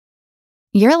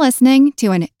You're listening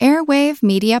to an Airwave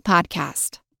Media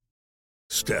Podcast.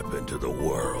 Step into the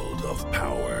world of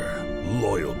power,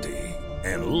 loyalty,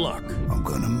 and luck. I'm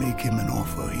gonna make him an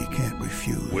offer he can't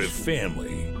refuse. With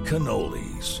family,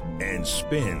 cannolis, and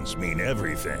spins mean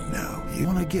everything. Now, you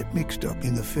wanna get mixed up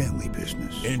in the family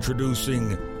business.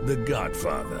 Introducing The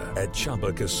Godfather at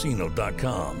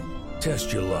ChumbaCasino.com.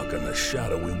 Test your luck in the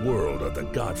shadowy world of The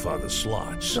Godfather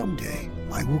slot. Someday,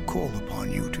 I will call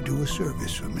upon you to do a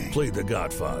service for me. Play The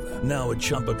Godfather now at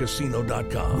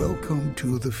ChumbaCasino.com. Welcome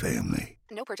to the family.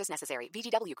 No purchase necessary.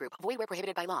 VGW Group. Void where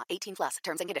prohibited by law. 18 plus.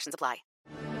 Terms and conditions apply.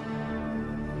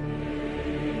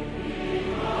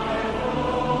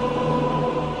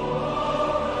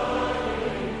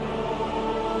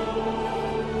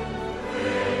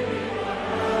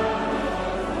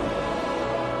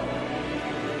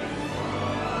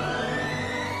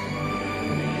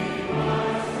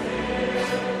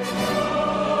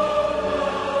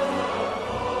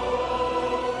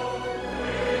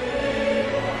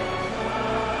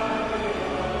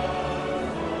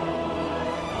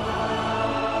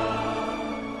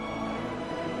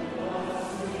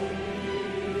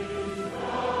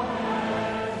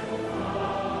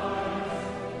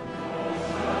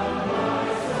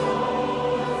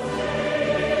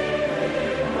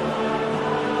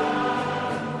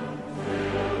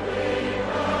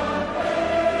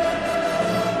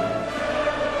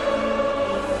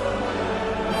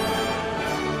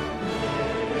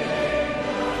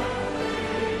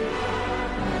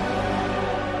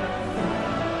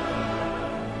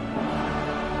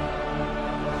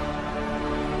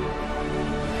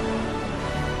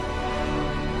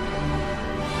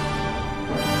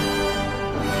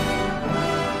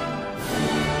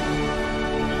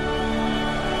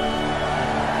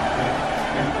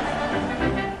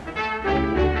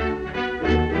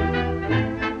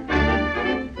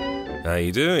 How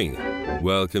you doing?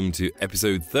 Welcome to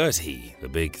episode 30, the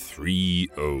big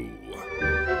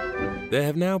 3-0. There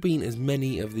have now been as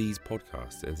many of these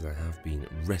podcasts as there have been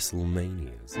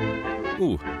WrestleManias.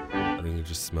 Ooh, I think I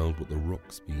just smelled what The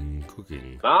Rock's been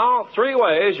cooking. Now, 3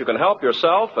 ways you can help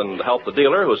yourself and help the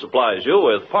dealer who supplies you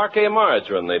with Parquet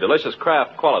margarine, the delicious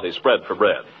craft quality spread for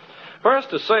bread.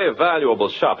 First, to save valuable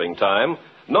shopping time,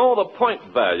 know the point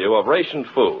value of rationed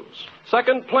foods.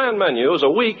 Second, plan menus a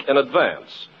week in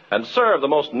advance and serve the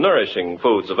most nourishing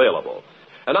foods available.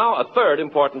 And now, a third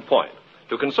important point.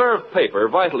 To conserve paper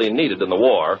vitally needed in the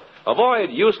war, avoid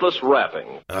useless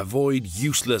wrapping. Avoid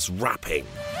useless wrapping.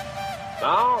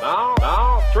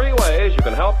 Now, 3 ways you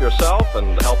can help yourself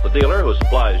and help the dealer who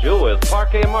supplies you with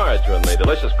Parquet margarine, the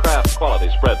delicious craft quality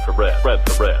spread for bread. Spread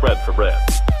for bread. Spread for bread.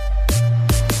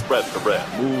 Spread for bread.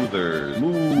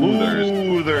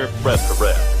 Smoother. Spread for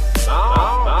bread.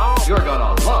 Now, you're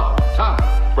gonna love time.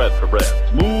 Spread for bread.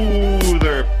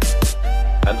 Smoother.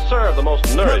 And serve the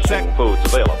most nourishing foods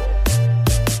available.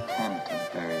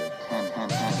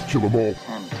 Kill 'em all.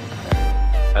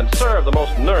 And serve the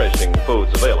most nourishing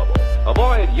foods available.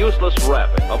 Avoid useless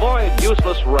wrapping. Avoid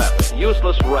useless wrapping.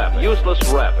 Useless wrapping. Useless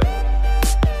wrapping.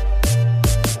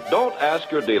 Don't ask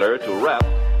your dealer to wrap.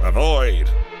 Avoid.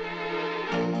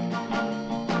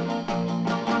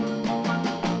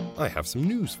 I have some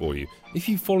news for you. If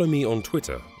you follow me on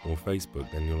Twitter or Facebook,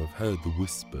 then you'll have heard the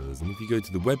whispers. And if you go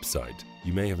to the website,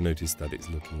 you may have noticed that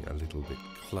it's looking a little bit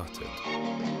cluttered.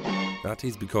 That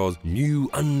is because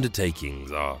new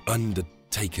undertakings are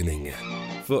undertakening.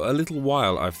 For a little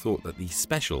while, I've thought that the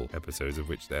special episodes, of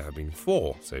which there have been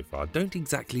 4 so far, don't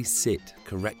exactly sit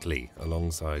correctly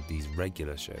alongside these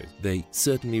regular shows. They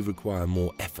certainly require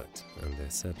more effort, and they're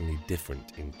certainly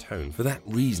different in tone. For that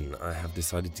reason, I have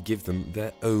decided to give them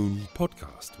their own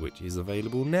podcast, which is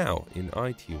available now in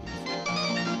iTunes.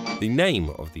 The name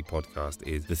of the podcast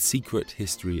is The Secret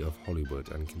History of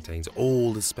Hollywood and contains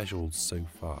all the specials so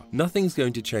far. Nothing's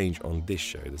going to change on this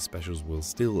show. The specials will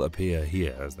still appear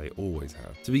here as they always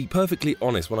have. To be perfectly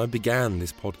honest, when I began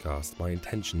this podcast, my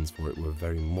intentions for it were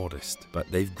very modest,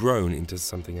 but they've grown into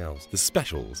something else. The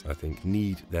specials, I think,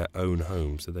 need their own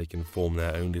home so they can form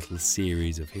their own little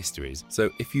series of histories. So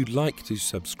if you'd like to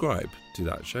subscribe to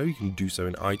that show, you can do so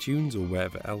in iTunes or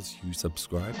wherever else you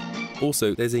subscribe.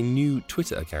 Also, there's a new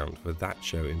Twitter account for that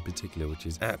show in particular, which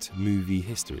is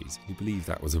 @MovieHistories. Can you believe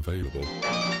that was available?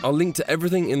 I'll link to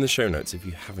everything in the show notes if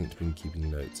you haven't been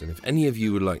keeping notes, and if any of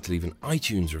you would like to leave an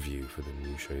iTunes review for the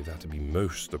new show, that'd be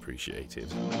most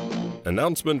appreciated.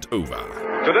 Announcement over.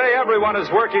 Today, everyone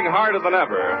is working harder than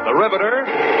ever. The riveter,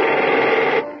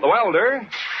 the welder,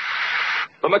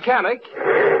 the mechanic,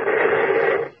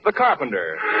 the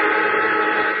carpenter,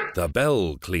 The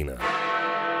bell cleaner.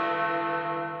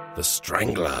 The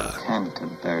Strangler.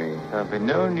 Canterbury. There'll be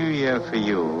no New Year for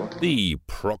you. The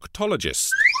Proctologist.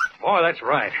 Boy, that's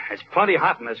right. It's plenty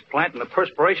hot in this plant, and the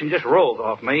perspiration just rolls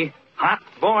off me. Hot?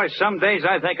 Boy, some days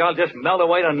I think I'll just melt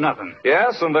away to nothing.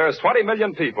 Yes, and there's 20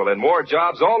 million people in more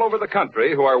jobs all over the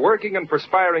country who are working and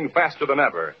perspiring faster than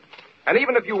ever. And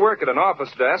even if you work at an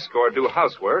office desk or do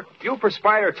housework, you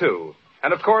perspire too.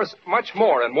 And of course, much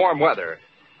more in warm weather.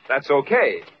 That's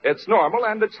okay. It's normal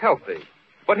and it's healthy.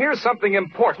 But here's something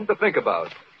important to think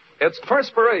about. It's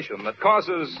perspiration that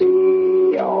causes...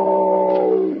 Ooh,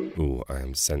 I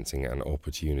am sensing an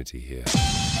opportunity here.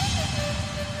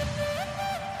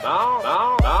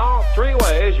 Now, 3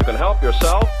 ways you can help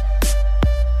yourself.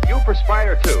 You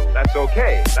perspire too. That's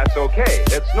okay. That's okay.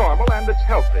 It's normal and it's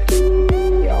healthy.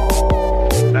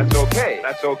 That's okay.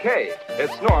 That's okay.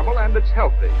 It's normal and it's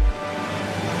healthy.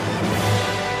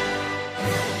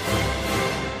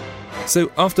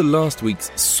 So, after last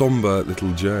week's somber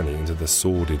little journey into the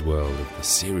sordid world of the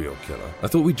serial killer, I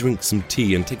thought we'd drink some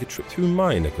tea and take a trip through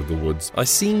my neck of the woods. I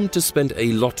seem to spend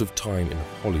a lot of time in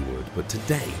Hollywood, but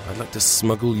today I'd like to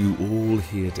smuggle you all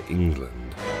here to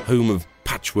England, home of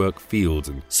patchwork fields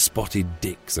and spotted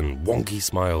dicks and wonky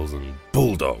smiles and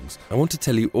bulldogs. I want to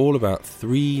tell you all about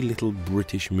 3 little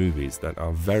British movies that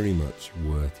are very much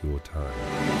worth your time.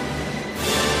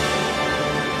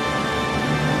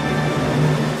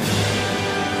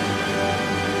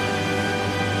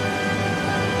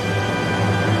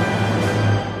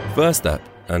 First up,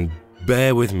 and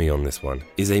bear with me on this one,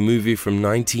 is a movie from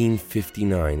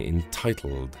 1959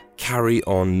 entitled Carry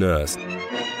On Nurse.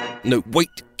 No,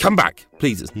 wait, come back!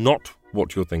 Please, it's not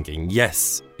what you're thinking.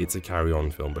 Yes, it's a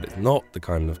carry-on film, but it's not the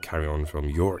kind of carry-on film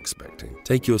you're expecting.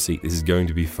 Take your seat, this is going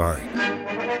to be fine.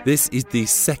 This is the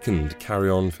second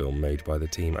carry-on film made by the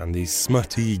team, and the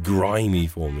smutty, grimy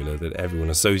formula that everyone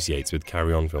associates with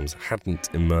carry-on films hadn't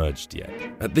emerged yet.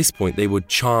 At this point, they were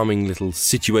charming little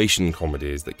situation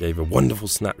comedies that gave a wonderful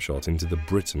snapshot into the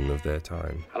Britain of their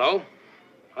time. Hello?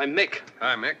 I'm Mick.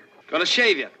 Hi, Mick. Gonna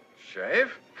shave you.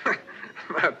 Shave?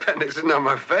 My appendix isn't on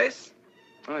my face.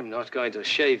 I'm not going to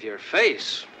shave your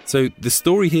face. So the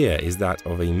story here is that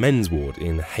of a men's ward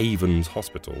in Havens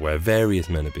Hospital where various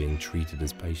men are being treated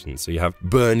as patients. So you have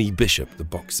Bernie Bishop, the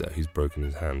boxer who's broken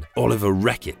his hand, Oliver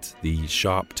Reckitt, the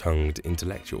sharp-tongued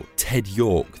intellectual, Ted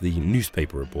York, the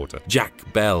newspaper reporter,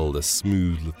 Jack Bell, the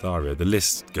smooth Lothario. The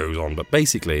list goes on, but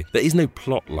basically there is no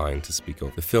plot line to speak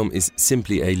of. The film is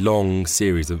simply a long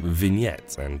series of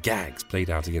vignettes and gags played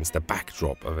out against the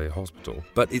backdrop of a hospital.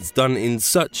 But it's done in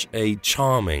such a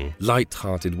charming,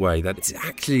 light-hearted way that it's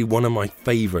actually one of my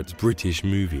favourite British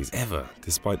movies ever,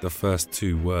 despite the first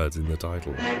 2 words in the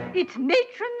title. It's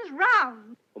Matron's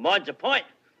Round. Well, mine's a point.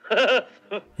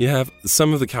 You have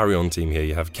some of the carry-on team here.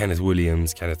 You have Kenneth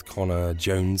Williams, Kenneth Connor,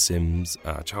 Joan Sims,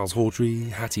 Charles Hawtrey,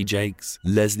 Hattie Jakes,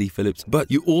 Leslie Phillips. But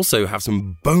you also have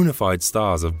some bona fide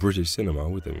stars of British cinema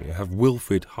with them. You have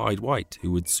Wilfrid Hyde-White,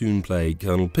 who would soon play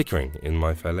Colonel Pickering in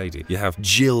My Fair Lady. You have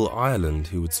Jill Ireland,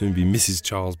 who would soon be Mrs.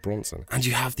 Charles Bronson. And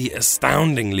you have the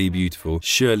astoundingly beautiful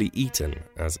Shirley Eaton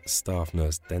as staff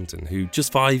nurse Denton, who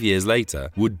just 5 years later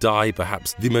would die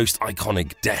perhaps the most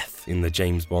iconic death in the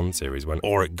James Bond series when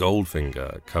Auric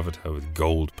Goldfinger covered her with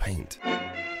gold paint.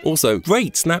 Also,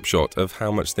 great snapshot of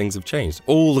how much things have changed.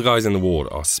 All the guys in the ward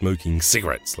are smoking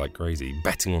cigarettes like crazy,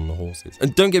 betting on the horses.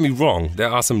 And don't get me wrong, there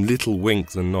are some little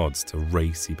winks and nods to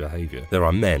racy behaviour. There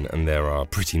are men and there are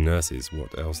pretty nurses,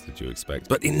 what else did you expect?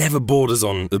 But it never borders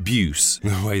on abuse,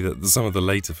 the way that some of the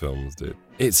later films did.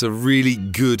 It's a really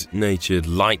good-natured,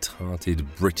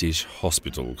 light-hearted British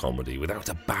hospital comedy without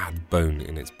a bad bone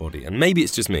in its body. And maybe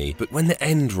it's just me, but when the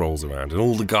end rolls around and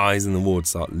all the guys in the ward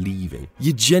start leaving,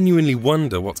 you genuinely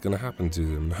wonder what's going to happen to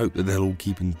them and hope that they'll all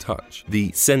keep in touch.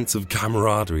 The sense of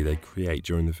camaraderie they create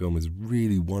during the film is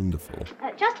really wonderful.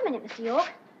 Just a minute, Mr.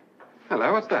 York.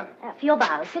 Hello, what's that? For your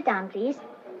bows. Sit down, please.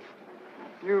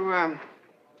 You,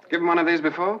 given one of these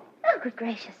before? Oh, good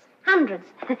gracious. Hundreds.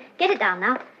 Get it down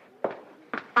now.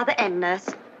 Other end, nurse.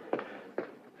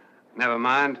 Never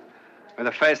mind. With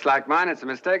a face like mine, it's a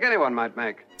mistake anyone might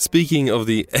make. Speaking of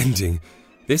the ending,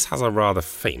 this has a rather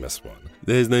famous one.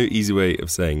 There's no easy way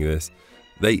of saying this.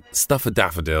 They stuff a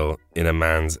daffodil in a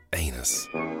man's anus.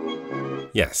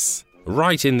 Yes,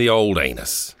 right in the old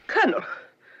anus. Colonel,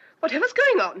 whatever's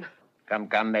going on?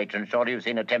 Come, matron. Surely you've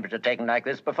seen a temperature taken like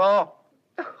this before?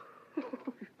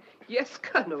 Yes,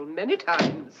 Colonel, many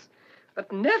times.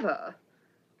 But never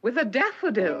with a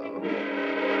daffodil.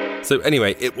 So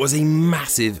anyway, it was a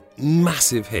massive,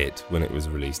 massive hit when it was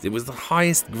released. It was the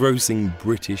highest grossing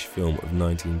British film of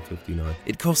 1959.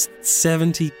 It cost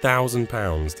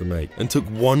 £70,000 to make and took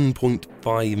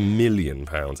 £1.5 million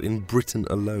in Britain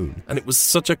alone. And it was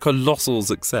such a colossal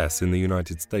success in the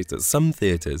United States that some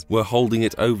theatres were holding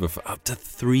it over for up to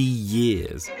 3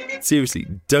 years. Seriously,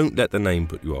 don't let the name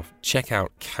put you off. Check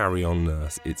out Carry On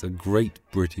Nurse. It's a great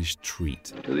British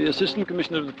treat. To the Assistant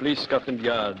Commissioner of the Police, Scotland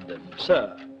Yard,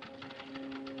 Sir.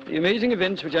 The amazing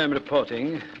events which I am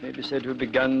reporting may be said to have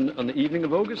begun on the evening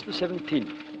of August the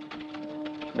 17th,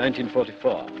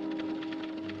 1944.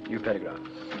 New paragraph.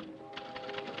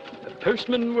 A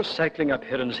postman was cycling up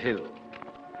Heron's Hill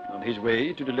on his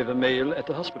way to deliver mail at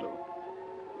the hospital.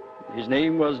 His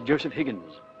name was Joseph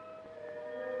Higgins.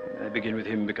 I begin with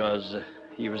him because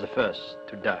he was the first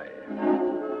to die.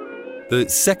 The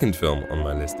second film on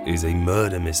my list is a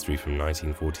murder mystery from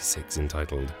 1946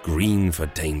 entitled Green for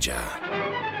Danger.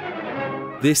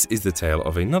 This is the tale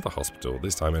of another hospital,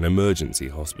 this time an emergency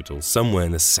hospital somewhere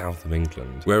in the south of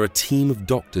England, where a team of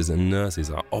doctors and nurses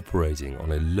are operating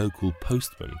on a local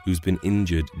postman who's been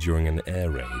injured during an air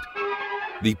raid.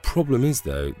 The problem is,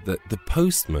 though, that the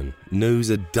postman knows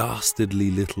a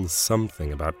dastardly little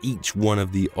something about each one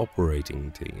of the operating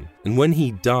team. And when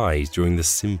he dies during the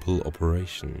simple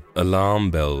operation, alarm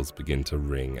bells begin to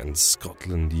ring and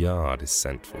Scotland Yard is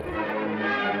sent for.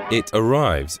 It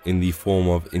arrives in the form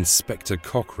of Inspector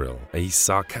Cockerill, a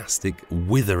sarcastic,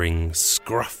 withering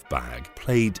scruff bag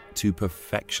played to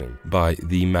perfection by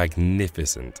the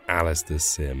magnificent Alistair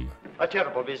Sim. A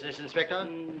terrible business, Inspector.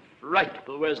 Right.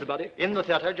 Well, where's the body? In the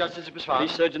theatre, just as it was found.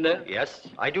 Police surgeon there? Yes.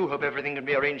 I do hope everything can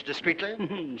be arranged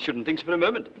discreetly. Shouldn't think so for a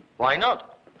moment. Why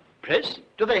not? Press?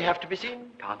 Do they have to be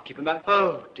seen? Can't keep them out.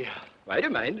 Oh, dear. I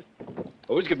don't mind.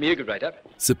 Always give me a good write-up.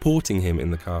 Supporting him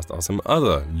in the cast are some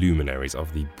other luminaries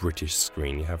of the British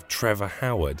screen. You have Trevor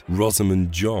Howard,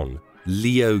 Rosamund John,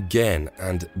 Leo Genn,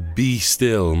 and Be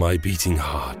Still, My Beating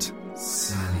Heart,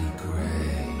 Sally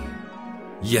Gray.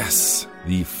 Yes,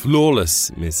 the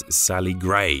flawless Miss Sally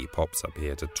Gray pops up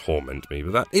here to torment me,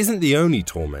 but that isn't the only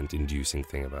torment-inducing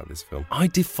thing about this film. I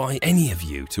defy any of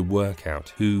you to work out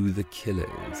who the killer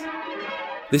is.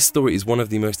 This story is one of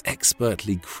the most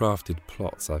expertly crafted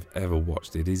plots I've ever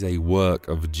watched. It is a work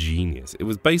of genius. It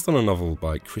was based on a novel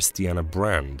by Christiana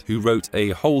Brand, who wrote a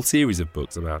whole series of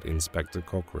books about Inspector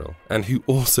Cockerill, and who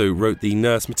also wrote the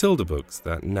Nurse Matilda books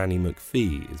that Nanny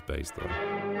McPhee is based on.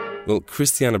 Well,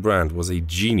 Christiana Brand was a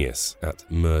genius at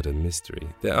murder mystery.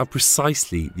 There are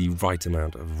precisely the right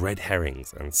amount of red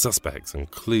herrings and suspects and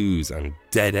clues and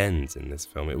dead ends in this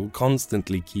film. It will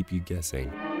constantly keep you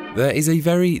guessing. There is a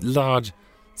very large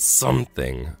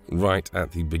something right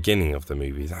at the beginning of the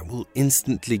movie that will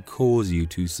instantly cause you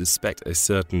to suspect a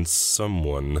certain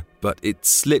someone, but it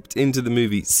slipped into the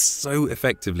movie so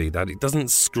effectively that it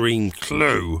doesn't scream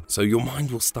clue, so your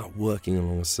mind will start working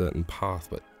along a certain path,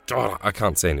 but God, I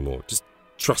can't say anymore. Just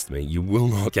trust me, you will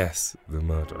not guess the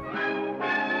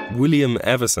murderer. William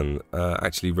Everson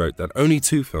actually wrote that only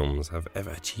 2 films have ever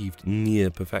achieved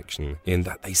near perfection in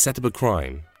that they set up a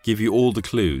crime, give you all the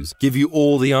clues, give you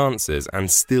all the answers,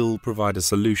 and still provide a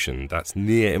solution that's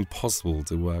near impossible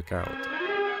to work out.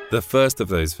 The first of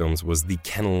those films was The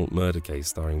Kennel Murder Case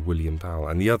starring William Powell,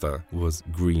 and the other was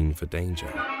Green for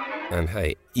Danger. And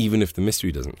hey, even if the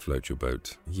mystery doesn't float your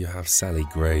boat, you have Sally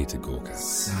Gray to gawk at.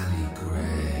 Sally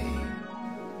Gray.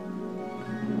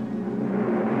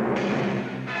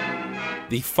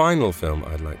 The final film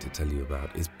I'd like to tell you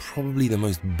about is probably the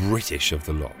most British of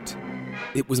the lot.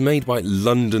 It was made by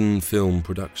London Film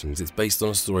Productions. It's based on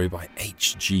a story by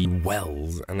H.G.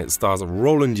 Wells, and it stars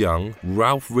Roland Young,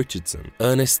 Ralph Richardson,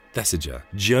 Ernest Thesiger,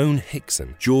 Joan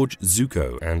Hickson, George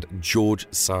Zucco, and George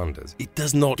Sanders. It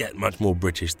does not get much more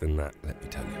British than that, let me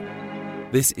tell you.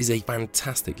 This is a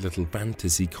fantastic little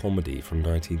fantasy comedy from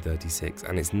 1936,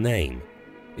 and its name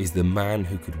is The Man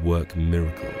Who Could Work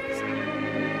Miracles.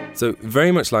 So,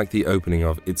 very much like the opening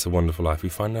of It's a Wonderful Life, we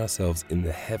find ourselves in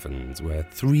the heavens where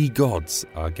 3 gods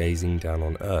are gazing down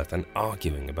on Earth and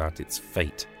arguing about its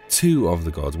fate. 2 of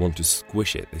the gods want to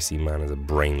squish it. They see man as a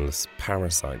brainless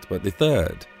parasite, but the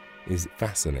third is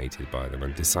fascinated by them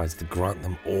and decides to grant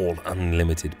them all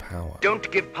unlimited power. Don't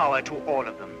give power to all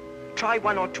of them. Try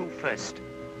 1 or 2 first.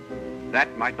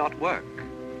 That might not work.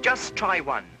 Just try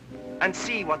 1 and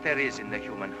see what there is in the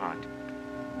human heart.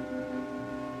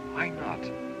 Why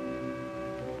not?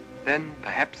 Then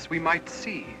perhaps we might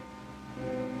see.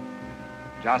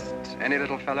 Just any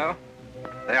little fellow?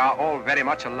 They are all very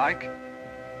much alike.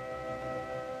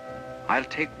 I'll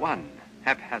take 1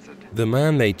 haphazard. The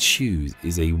man they choose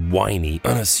is a whiny,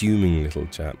 unassuming little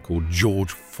chap called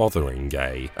George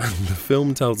Fotheringay, and the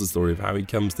film tells the story of how he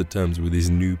comes to terms with his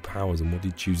new powers and what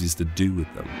he chooses to do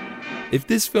with them. If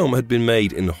this film had been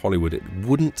made in Hollywood, it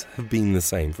wouldn't have been the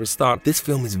same. For a start, this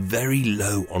film is very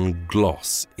low on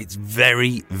gloss. It's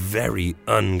very, very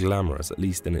unglamorous, at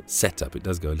least in its setup. It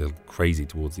does go a little crazy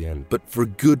towards the end. But for a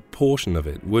good portion of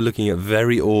it, we're looking at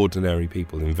very ordinary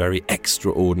people in very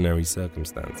extraordinary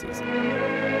circumstances.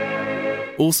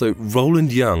 Also,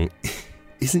 Roland Young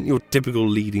isn't your typical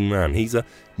leading man. He's a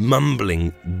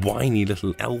mumbling, whiny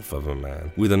little elf of a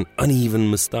man with an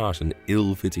uneven moustache and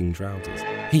ill-fitting trousers.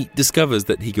 He discovers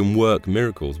that he can work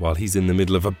miracles while he's in the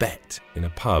middle of a bet in a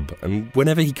pub, and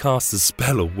whenever he casts a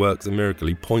spell or works a miracle,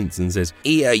 he points and says,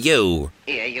 "Here you!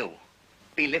 Here you!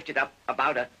 Be lifted up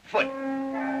about a foot."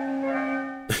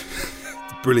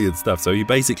 Brilliant stuff. So he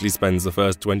basically spends the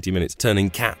first 20 minutes turning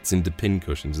cats into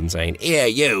pincushions and saying, "Here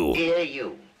you! Here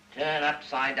you! Turn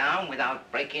upside down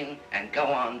without breaking and go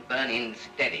on burning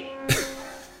steady."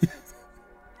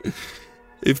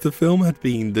 If the film had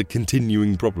been the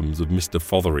continuing problems of Mr.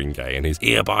 Fotheringay and his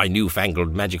hereby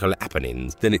newfangled magical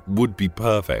happenings, then it would be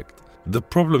perfect. The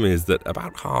problem is that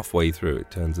about halfway through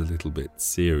it turns a little bit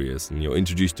serious and you're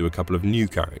introduced to a couple of new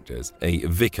characters, a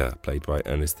vicar played by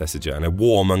Ernest Thesiger and a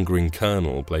warmongering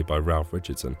colonel played by Ralph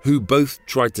Richardson, who both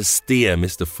tried to steer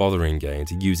Mr. Fotheringay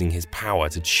into using his power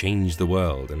to change the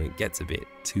world, and it gets a bit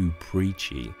too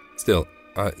preachy. Still,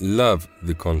 I love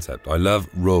the concept. I love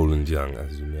Roland Young,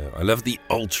 as you know. I love the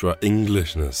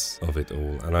ultra-Englishness of it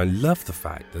all, and I love the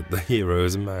fact that the hero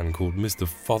is a man called Mr.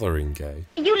 Fotheringay.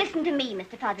 You listen to me,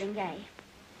 Mr. Fotheringay.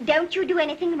 Don't you do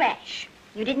anything rash.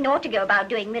 You didn't ought to go about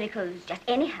doing miracles just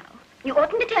anyhow. You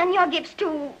oughtn't to turn your gifts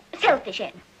to selfish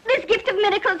ends. This gift of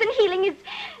miracles and healing is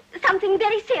something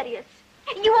very serious.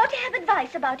 You ought to have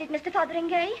advice about it, Mr.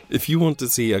 Fotheringay. If you want to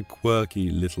see a quirky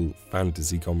little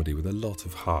fantasy comedy with a lot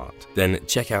of heart, then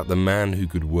check out The Man Who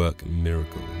Could Work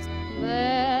Miracles.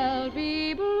 There'll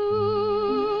be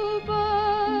bluebirds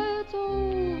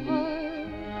over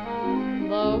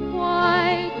the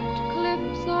white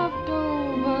cliffs of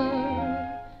Dover.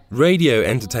 Radio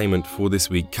entertainment for this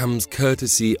week comes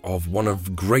courtesy of one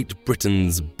of Great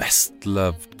Britain's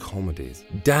best-loved comedies.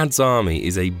 Dad's Army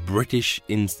is a British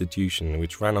institution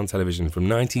which ran on television from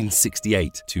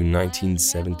 1968 to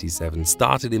 1977,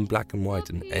 started in black and white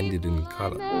and ended in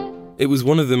colour. It was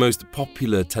one of the most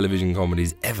popular television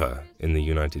comedies ever in the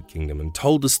United Kingdom and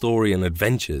told the story and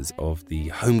adventures of the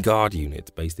Home Guard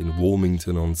unit based in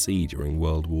Warmington-on-Sea during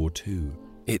World War II.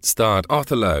 It starred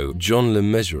Arthur Lowe, John Le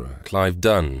Mesurier, Clive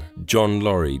Dunn, John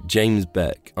Laurie, James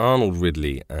Beck, Arnold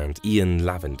Ridley and Ian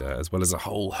Lavender, as well as a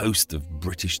whole host of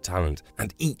British talent.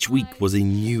 And each week was a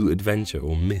new adventure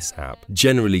or mishap,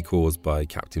 generally caused by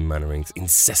Captain Mannering's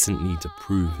incessant need to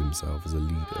prove himself as a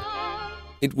leader.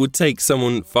 It would take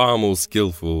someone far more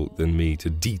skillful than me to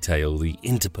detail the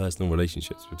interpersonal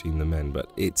relationships between the men,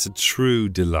 but it's a true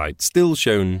delight, still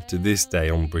shown to this day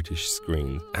on British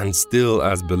screens, and still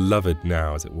as beloved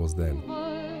now as it was then.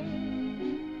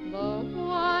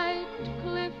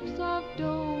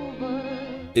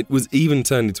 It was even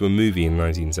turned into a movie in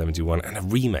 1971, and a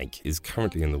remake is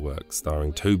currently in the works,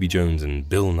 starring Toby Jones and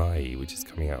Bill Nighy, which is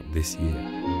coming out this year.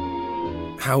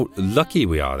 How lucky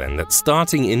we are then that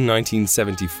starting in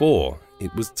 1974,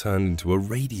 it was turned into a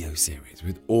radio series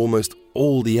with almost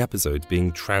all the episodes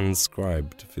being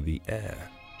transcribed for the air.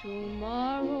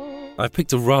 I've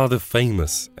picked a rather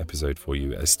famous episode for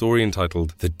you, a story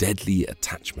entitled The Deadly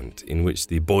Attachment, in which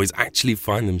the boys actually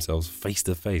find themselves face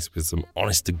to face with some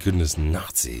honest-to-goodness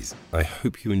Nazis. I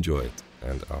hope you enjoy it,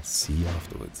 and I'll see you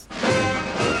afterwards.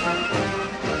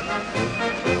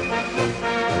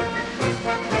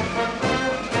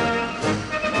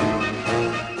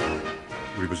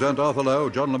 We present Arthur Lowe,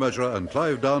 John Le Mesurier and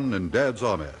Clive Dunn in Dad's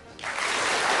Army.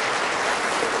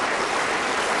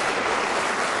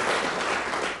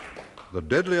 The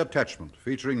Deadly Attachment,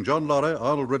 featuring John Laurie,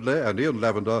 Arnold Ridley and Ian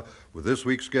Lavender, with this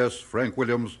week's guests Frank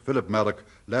Williams, Philip Mallock,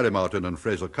 Larry Martin and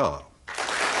Fraser Carr.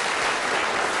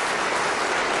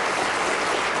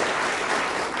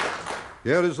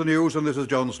 Here is the news, and this is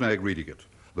John Snagg reading it.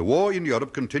 The war in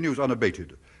Europe continues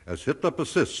unabated, as Hitler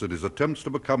persists in his attempts to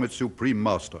become its supreme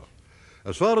master.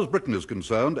 As far as Britain is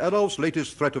concerned, Adolf's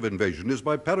latest threat of invasion is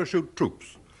by parachute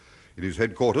troops. In his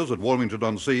headquarters at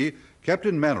Warmington-on-Sea,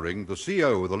 Captain Mannering, the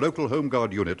CO of the local Home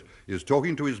Guard unit, is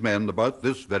talking to his men about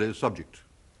this very subject.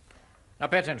 Now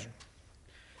pay attention.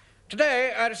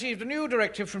 Today I received a new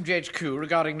directive from GHQ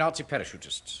regarding Nazi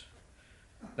parachutists.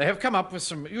 They have come up with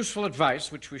some useful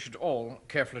advice which we should all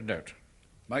carefully note.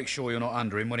 Make sure you're not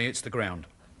under him when he hits the ground.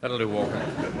 That'll do, Walker.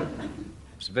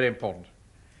 It's very important.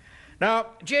 Now,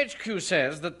 GHQ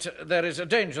says that there is a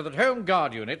danger that Home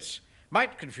Guard units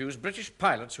might confuse British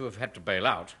pilots who have had to bail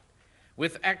out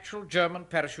with actual German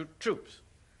parachute troops.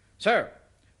 So,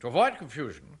 to avoid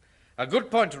confusion, a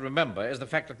good point to remember is the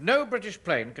fact that no British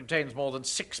plane contains more than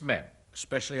 6 men.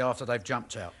 Especially after they've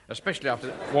jumped out. Especially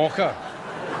after... Walker.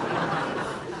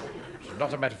 It's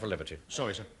not a matter for liberty.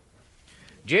 Sorry, sir.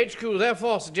 GHQ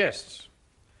therefore suggests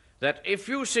that if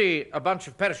you see a bunch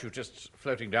of parachutists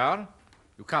floating down,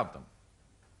 you count them.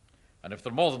 And if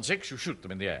there are more than 6, you shoot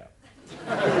them in the air.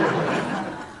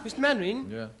 Mr.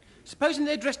 Mannering? Yeah? Supposing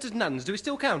they're dressed as nuns, do we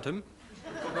still count them?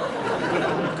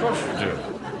 Of course you do.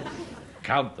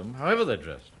 Count them, however they're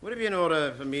dressed. Would it be in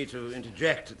order for me to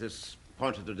interject at this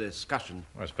point of the discussion?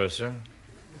 I suppose so.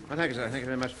 Well, thank you, sir. Thank you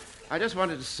very much. I just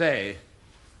wanted to say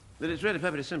that it's really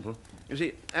perfectly simple. You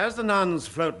see, as the nuns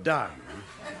float down,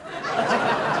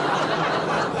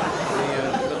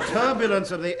 the turbulence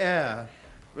of the air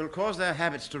will cause their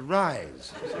habits to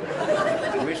rise.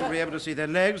 We shall be able to see their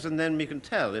legs, and then we can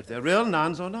tell if they're real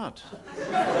nuns or not.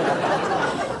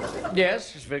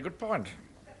 Yes, it's a very good point.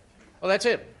 Well, that's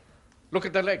it. Look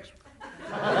at their legs.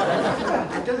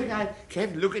 I don't think I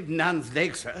can look at nuns'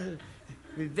 legs, sir.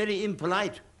 It's very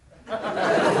impolite.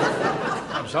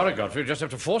 I'm sorry, Godfrey. You just have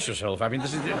to force yourself. I mean,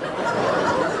 this is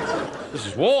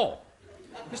war.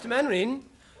 Mr. Mannering,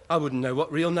 I wouldn't know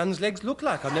what real nuns' legs look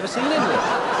like. I've never seen any.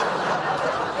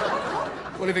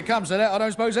 Well, if it comes to that, I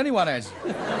don't suppose anyone has.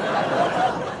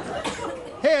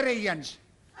 Hairy ones.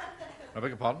 I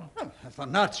beg your pardon? Oh, for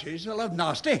Nazis, they'll have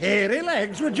nasty, hairy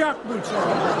legs with jackboots on.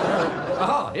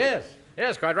 Ah, yes.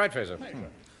 Yes, quite right, Fraser.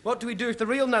 What do we do if the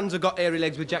real nuns have got hairy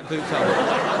legs with jackboots on?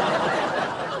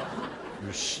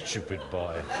 You stupid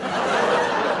boy.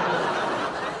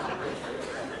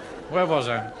 Where was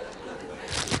I?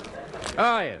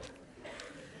 Ah, yes.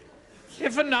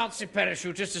 If a Nazi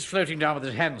parachutist is floating down with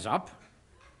his hands up,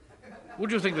 would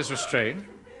you think this was strange?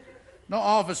 Not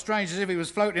half as strange as if he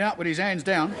was floating up with his hands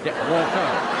down. Yeah, Walker.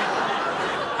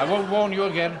 I won't warn you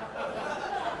again.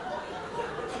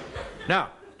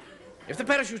 Now, if the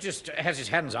parachutist has his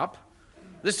hands up,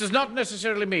 this does not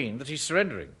necessarily mean that he's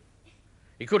surrendering.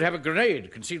 He could have a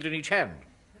grenade concealed in each hand,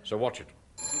 so watch it.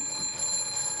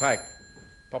 Pike,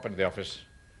 pop into the office.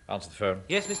 Answer the phone.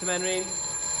 Yes, Mr. Mannering.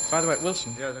 By the way,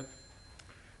 Wilson. Yes, sir.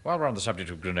 While we're on the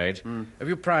subject of grenades, have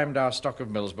you primed our stock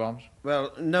of Mills bombs?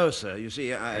 Well, no, sir. You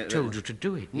see, I told you to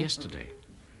do it yesterday.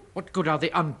 What good are they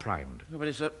unprimed? No, but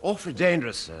it's awfully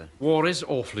dangerous, sir. War is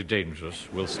awfully dangerous,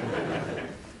 Wilson.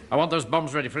 I want those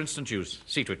bombs ready for instant use.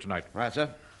 See to it tonight. Right, sir.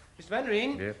 Mr.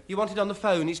 Mannering, Yeah. you want it on the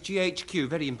phone. It's GHQ.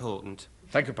 Very important.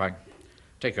 Thank you, Pike.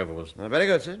 Take over, Wilson. Very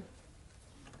good, sir.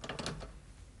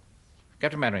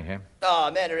 Captain Mannering here.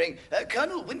 Ah, Mannering.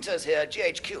 Colonel Winters here,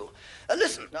 GHQ.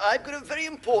 Listen, I've got a very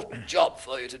important job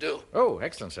for you to do. Oh,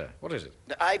 excellent, sir. What is it?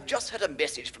 I've just had a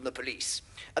message from the police.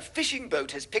 A fishing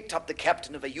boat has picked up the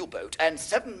captain of a U-boat and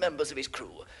 7 members of his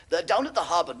crew. They're down at the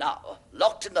harbour now,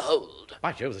 locked in the hold.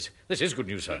 By Jove, this is good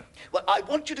news, sir. Well, I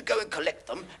want you to go and collect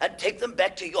them and take them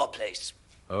back to your place.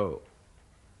 Oh.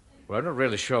 Well, I'm not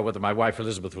really sure whether my wife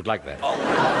Elizabeth would like that.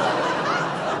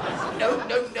 No.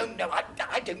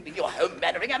 I don't mean your home,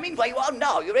 Mannering. I mean where you are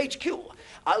now, your HQ.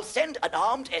 I'll send an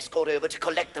armed escort over to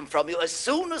collect them from you as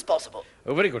soon as possible.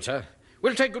 Oh, very good, sir.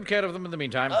 We'll take good care of them in the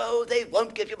meantime. Oh, they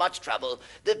won't give you much trouble.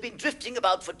 They've been drifting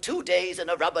about for 2 days in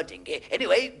a rubber dinghy.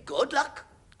 Anyway, good luck.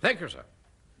 Thank you, sir.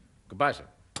 Goodbye, sir.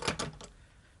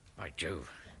 By Jove.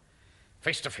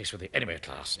 Face to face with the enemy at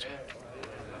last.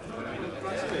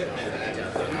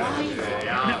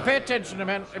 Now, pay attention,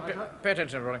 man. Pay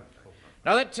attention, everybody.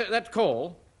 Now, that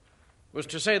call was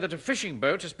to say that a fishing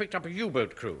boat has picked up a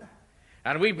U-boat crew.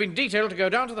 And we've been detailed to go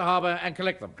down to the harbour and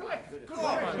collect them.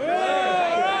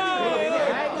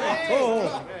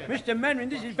 Oh, Mr. Mannering,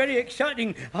 this is very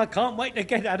exciting. I can't wait to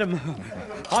get at them.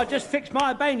 I'll just fix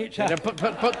my bayonet, sir. Now,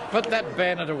 put that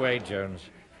bayonet away, Jones.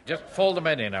 Just fall the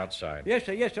men in outside. Yes,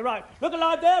 sir, right. Look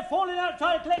alive there, falling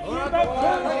outside, collecting U-boat.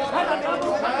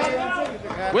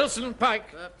 Wilson,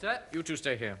 Pike, you two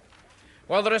stay here.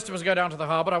 While the rest of us go down to the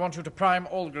harbour, I want you to prime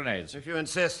all grenades. If you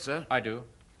insist, sir. I do.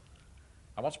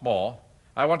 And what's more,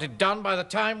 I want it done by the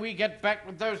time we get back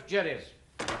with those jerrys.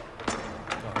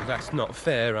 Oh, that's not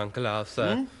fair, Uncle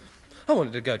Arthur. I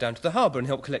wanted to go down to the harbour and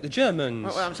help collect the Germans.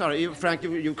 Well, I'm sorry, Frank,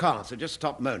 you can't, so just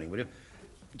stop moaning, will you?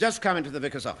 Just come into the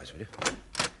vicar's office, will you?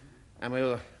 And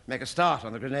we'll make a start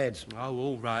on the grenades. Oh,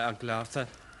 all right, Uncle Arthur.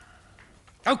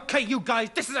 OK, you guys,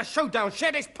 this is a showdown.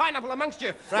 Share this pineapple amongst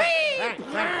you. Frank,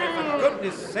 for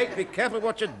goodness sake, be careful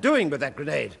what you're doing with that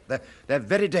grenade. They're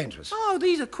very dangerous. Oh,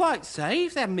 these are quite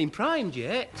safe. They haven't been primed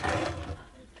yet.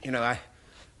 You know, I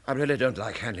really don't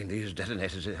like handling these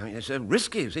detonators. I mean, it's so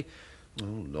risky, you see.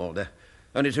 Oh, Lord, there are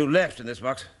only 2 left in this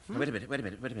box. Oh, wait a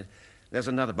minute. There's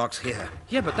another box here.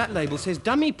 Yeah, but that label says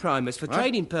dummy primers for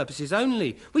trading purposes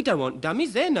only. We don't want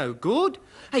dummies. They're no good.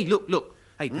 Hey, look.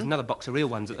 Hey, there's another box of real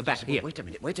ones at the back here.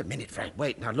 Wait a minute, Frank.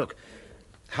 Wait, now look.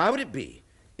 How would it be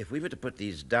if we were to put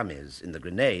these dummies in the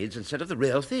grenades instead of the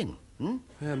real thing? Yeah,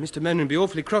 Mr. Manning would be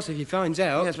awfully cross if he finds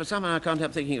out. Yes, but somehow I can't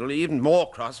help thinking he'll be even more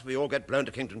cross if we all get blown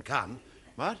to Kingdom Come.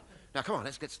 What? Now, come on,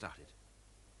 let's get started.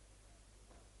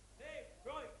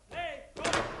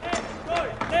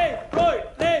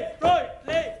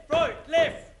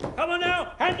 Left. Come on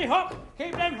now, handy hop.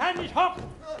 Keep them handies hop.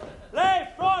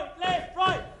 Left,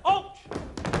 right. Out.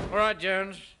 All right,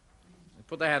 Jones.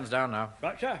 Put their hands down now.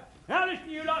 Right, sir. Now listen,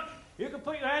 you lot. You can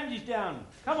put your handies down.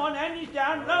 Come on, handies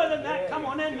down. Lower than that. Come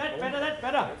on then. That's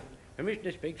better.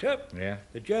 Commissioner speaks up. Yeah?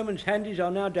 The Germans' handies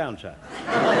are now down, sir.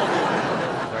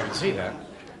 I can see that.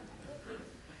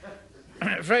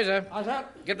 Fraser. How's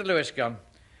that? Get the Lewis gun.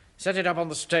 Set it up on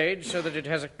the stage so that it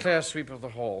has a clear sweep of the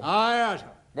hall. Aye, sir.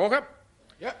 Walker.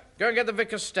 Yep. Go and get the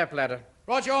vicar's step ladder.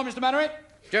 Right you are, Mr. Mannering.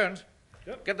 Jones.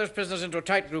 Yep. Get those prisoners into a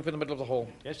tight group in the middle of the hall.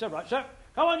 Yes, sir. Right, sir.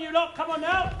 Come on, you lot. Come on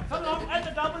now. Come on. At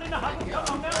the double in the huddle. Come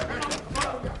on now.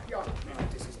 Come on.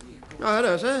 Oh,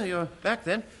 hello, sir. You're back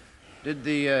then. Did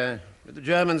the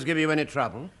Germans give you any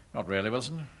trouble? Not really,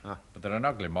 Wilson. But they're an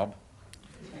ugly mob.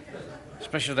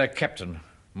 Especially their captain,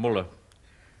 Muller.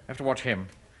 Have to watch him.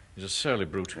 He's a surly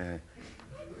brute.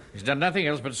 He's done nothing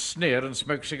else but sneer and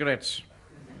smoke cigarettes.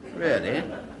 Really?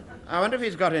 I wonder if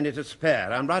he's got any to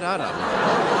spare. I'm right out of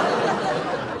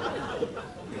it.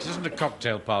 This isn't a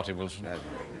cocktail party, Wilson.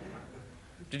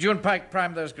 Did you and Pike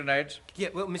prime those grenades? Yeah,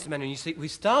 well, Mr. Manning, you see, we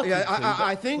started Yeah, to,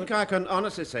 I think I can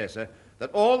honestly say, sir,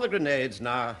 that all the grenades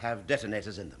now have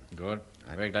detonators in them. Good.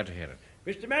 I'm very glad to hear it.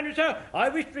 Mr. Manager, sir, I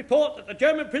wish to report that the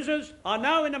German prisoners are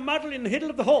now in a muddle in the middle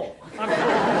of the hall.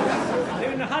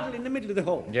 They're in a huddle in the middle of the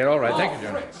hall. Yeah, all right. Thank you,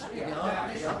 Jones.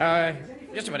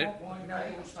 Just a minute.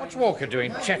 What's Walker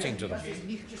doing, chatting to them?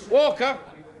 Walker!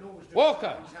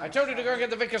 I told you to go and get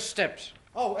the vicar's steps.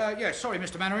 Oh, yeah, sorry,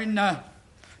 Mr. Mannering.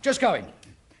 Just going.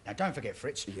 Now, don't forget,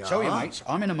 Fritz. Tell your mates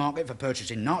I'm in the market for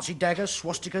purchasing Nazi daggers,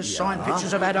 swastikas, signed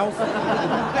pictures of Adolf,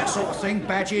 that sort of thing,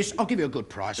 badges. I'll give you a good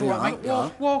price, all right,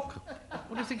 mate? Walker,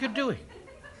 what do you think you're doing?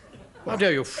 How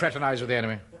dare you fraternise with the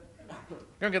enemy?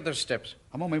 Go and get those steps.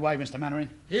 I'm on my way, Mr. Mannering.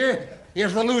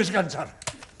 Here's the Lewis gun, sir.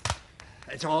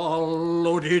 It's all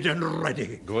loaded and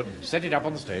ready. Good. Set it up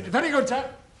on the stage. Very good, sir.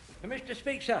 Mr.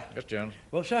 Speak, sir. Yes, Jones.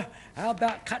 Well, sir, how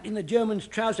about cutting the Germans'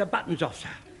 trouser buttons off, sir?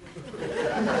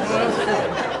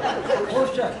 Well,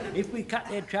 sir, if we cut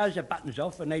their trouser buttons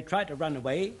off and they try to run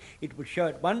away, it would show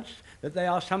at once that they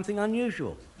are something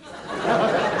unusual.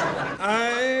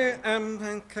 I am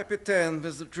an Captain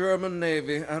with the German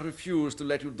Navy. I refuse to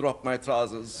let you drop my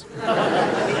trousers. All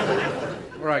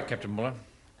right, Captain Muller.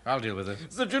 I'll deal with it.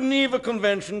 The Geneva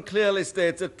Convention clearly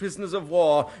states that prisoners of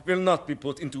war will not be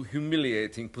put into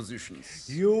humiliating positions.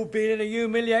 You being in a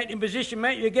humiliating position,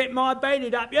 mate, you get my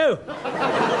bayonet up, you.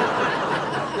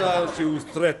 Don't you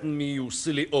threaten me, you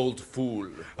silly old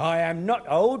fool. I am not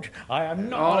old. I am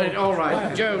not old. All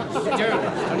right. Jones.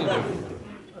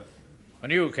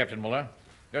 And you, Captain Muller,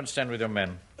 go and stand with your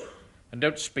men. And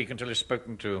don't speak until you're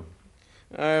spoken to.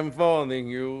 I am warning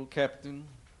you, Captain.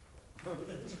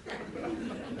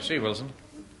 See, Wilson,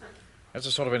 that's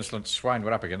the sort of insolent swine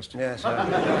we're up against. Yes,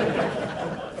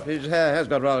 sir. His hair has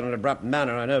got rather an abrupt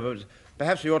manner, I know, but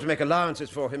perhaps we ought to make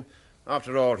allowances for him.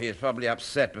 After all, he is probably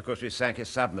upset because we sank his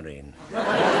submarine. Where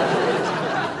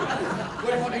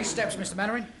do you want these steps, Mr.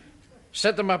 Mannering?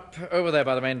 Set them up over there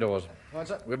by the main doors.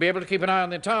 What's that? We'll be able to keep an eye on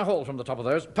the entire hall from the top of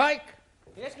those. Pike!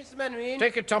 Yes, Mr. Mannering?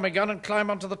 Take your Tommy gun and climb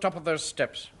onto the top of those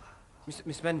steps.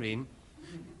 Mr. Mannering,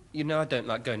 you know I don't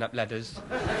like going up ladders.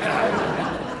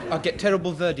 I get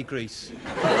terrible verdigris.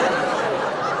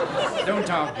 Don't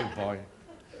argue, boy.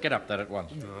 Get up there at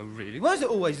once. Oh, really? Why is it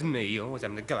always me? Always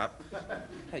having to go up.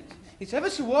 Hey, it's ever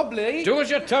so wobbly. Do as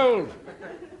you're told.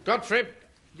 Godfrey.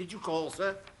 Did you call,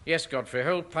 sir? Yes, Godfrey.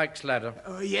 Hold Pike's ladder.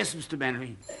 Yes, Mr.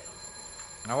 Mannering.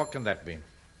 Now, what can that be?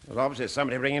 Well, obviously it's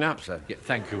somebody ringing up, sir. Yeah,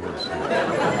 thank you, Wilson.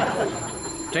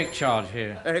 Take charge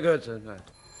here. Very good, sir.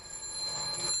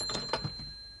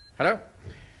 Hello?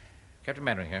 Captain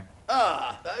Mannering here.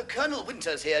 Colonel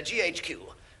Winters here, GHQ.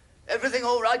 Everything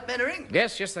all right, Mannering?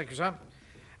 Yes, thank you, sir.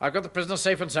 I've got the prisoners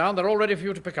safe and sound. They're all ready for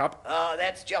you to pick up.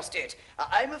 That's just it.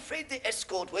 I'm afraid the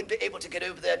escort won't be able to get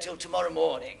over there till tomorrow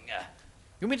morning.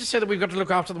 You mean to say that we've got to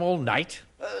look after them all night?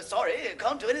 Sorry,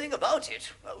 can't do anything about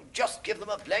it. Just give them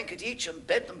a blanket each and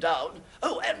bed them down.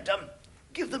 Oh, and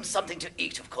give them something to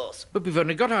eat, of course. But we've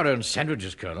only got our own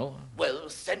sandwiches, Colonel. Well,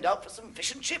 send out for some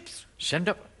fish and chips. Send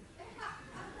up...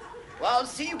 Well, I'll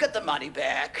see you get the money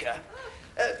back.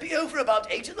 Be over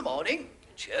about 8 in the morning.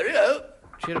 Cheerio.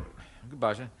 Cheerio.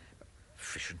 Goodbye, sir.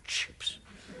 Fish and chips.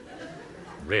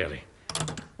 Really?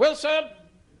 Wilson!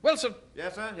 Wilson!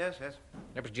 Yes, sir, yes.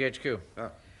 That was GHQ.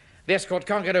 The escort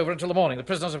can't get over until the morning. The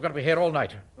prisoners have got to be here all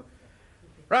night.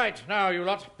 Right, now, you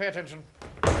lot, pay attention.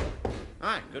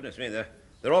 My goodness me,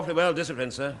 they're awfully well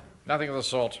disciplined, sir. Nothing of the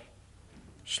sort.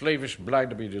 Slavish,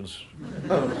 blind obedience.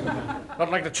 Not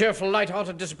like the cheerful,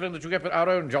 light-hearted discipline that you get with our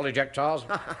own Jolly Jack Tars.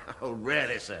 Oh,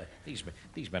 really, sir? These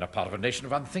men are part of a nation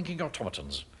of unthinking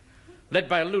automatons, led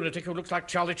by a lunatic who looks like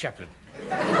Charlie Chaplin.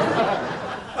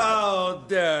 How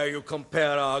dare you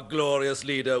compare our glorious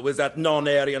leader with that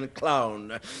non-Aryan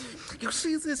clown? You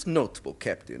see this notebook,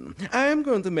 Captain? I am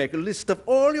going to make a list of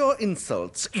all your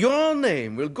insults. Your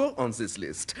name will go on this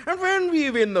list. And when we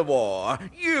win the war,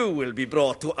 you will be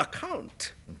brought to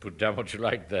account. Put down what you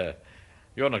like there.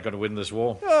 You're not going to win this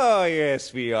war. Oh,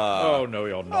 yes, we are. Oh, no,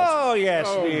 you're not. Oh, yes,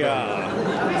 we are.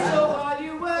 We saw hard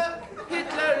you work.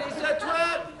 Hitler is a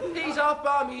twerp. He's off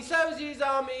army, so's his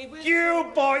army. You,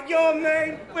 boy, your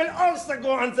name will also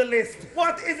go on the list.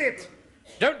 What is it?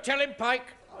 Don't tell him, Pike.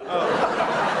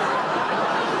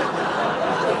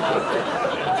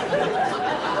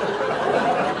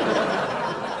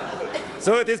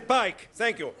 So it is Pike.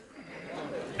 Thank you.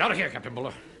 Not here, Captain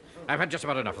Buller. I've had just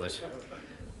about enough of this.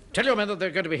 Tell your men that they're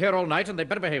going to be here all night and they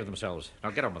better behave themselves. Now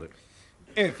get on with it.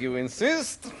 If you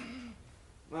insist.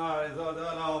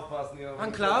 Uncle,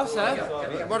 sir?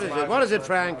 What is it,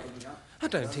 Frank? I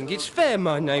don't think it's fair,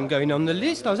 my name going on the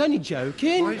list. I was only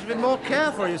joking. Well, he's been more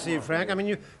careful, you see, Frank. I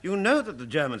mean, you know that the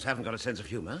Germans haven't got a sense of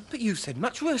humour. But you said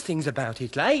much worse things about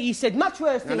Hitler, eh? He said much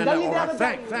worse things. No, all right,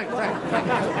 Frank.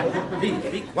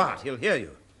 Be quiet, he'll hear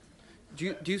you.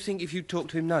 Do you think if you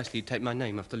talked to him nicely, he'd take my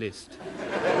name off the list?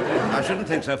 I shouldn't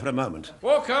think so for a moment.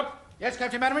 Walk up. Yes,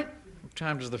 Captain Mannering? What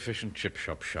time does the fish and chip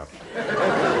shop shut?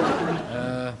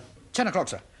 10 o'clock,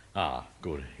 sir. Ah,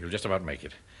 good. You'll just about make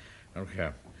it.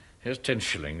 Okay. Here's 10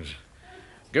 shillings.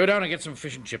 Go down and get some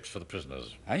fish and chips for the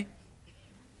prisoners. Eh?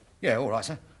 Yeah, all right,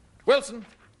 sir. Wilson,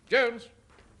 Jones,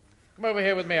 come over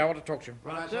here with me. I want to talk to you.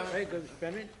 Right, sir. Very good,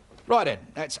 Mr. Benry. Right then,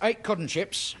 that's 8 cod and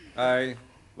chips. I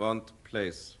want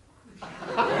place.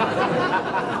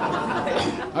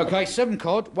 OK, 7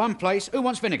 cod, 1 place. Who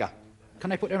wants vinegar? Can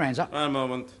they put their hands up? One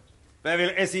moment. Wer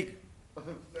will Essig?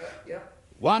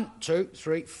 1, 2,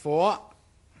 3, 4.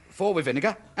 4 with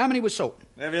vinegar. How many with salt?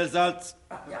 Wer will Salz?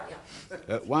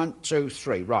 1, 2,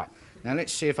 3. Right. Now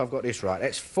let's see if I've got this right.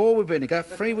 That's 4 with vinegar,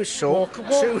 3 with salt.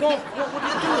 Walk. 2... What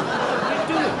are you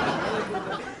doing?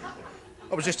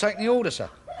 I was just taking the order, sir.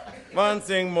 One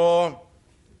thing more.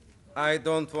 I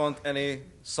don't want any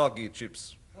soggy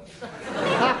chips.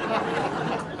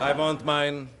 I want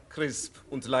mine crisp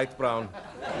and light brown.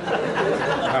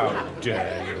 How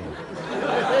dare you?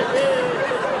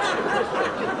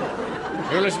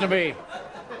 You listen to me.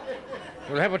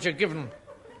 You'll have what you're given.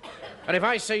 And if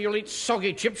I say you'll eat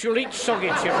soggy chips, you'll eat soggy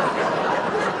chips.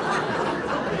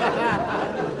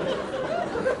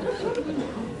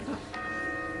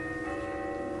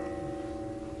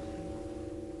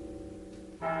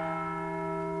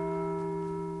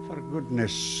 For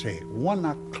goodness sake, 1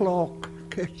 o'clock.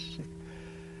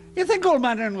 You think old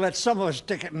man will let some of us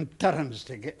take it in turns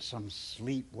to get some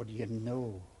sleep? What do you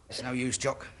know? It's no use,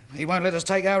 Jock. He won't let us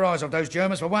take our eyes off those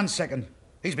Germans for 1 second.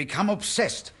 He's become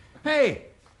obsessed. Hey,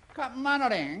 Captain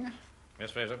Mannering.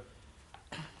 Yes, Fraser?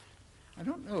 I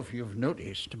don't know if you've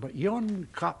noticed, but yon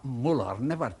Captain Muller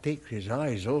never takes his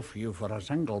eyes off you for a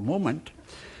single moment.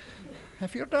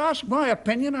 If you're to ask my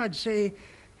opinion, I'd say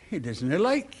he doesn't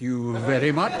like you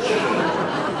very much.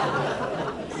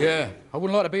 Yeah, I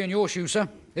wouldn't like to be in your shoes, sir,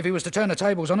 if he was to turn the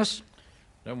tables on us.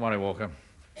 Don't worry, Walker.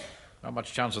 Not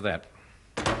much chance of that.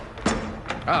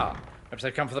 Ah, perhaps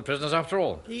they've come for the prisoners after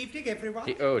all. Evening,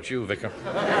 everyone. Oh, it's you, Vicar.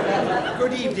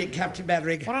 Good evening, Captain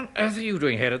Mannering. What on earth are you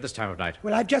doing here at this time of night?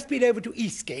 Well, I've just been over to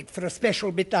Eastgate for a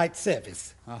special midnight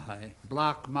service. Aye,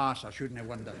 Black Mass, I shouldn't have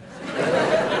wondered.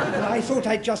 I thought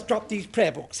I'd just drop these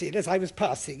prayer books in as I was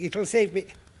passing. It'll save me...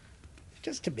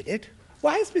 Just a minute.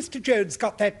 Why has Mr. Jones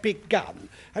got that big gun?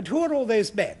 And who are all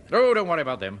those men? Oh, don't worry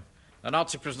about them. They're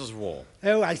Nazi prisoners of war.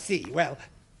 Oh, I see. Well,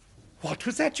 what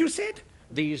was that you said?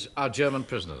 These are German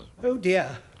prisoners. Oh,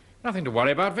 dear. Nothing to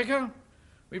worry about, Vicar.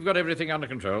 We've got everything under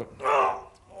control.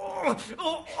 What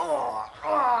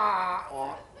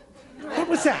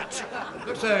was that?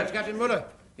 Look, sir, it's Captain Muller.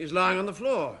 He's lying on the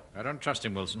floor. I don't trust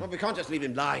him, Wilson. Well, we can't just leave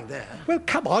him lying there. Well,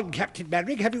 come on, Captain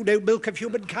Mannering. Have you no milk of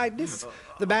human kindness?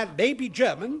 The man may be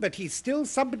German, but he's still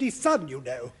somebody's son, you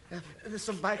know. There's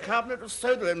some bicarbonate of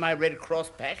soda in my Red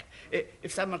Cross pack.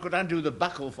 If someone could undo the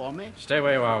buckle for me. Stay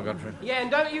where you are, Godfrey. Yeah,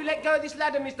 and don't you let go of this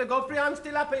ladder, Mr. Godfrey. I'm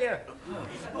still up here.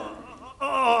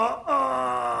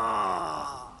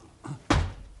 I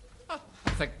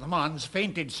think the man's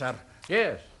fainted, sir.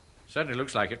 Yes, certainly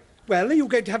looks like it. Well, are you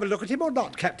going to have a look at him or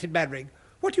not, Captain Mannering?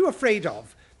 What are you afraid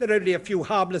of? There are only a few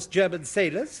harmless German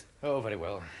sailors. Oh, very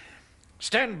well.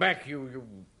 Stand back, you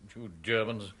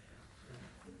Germans.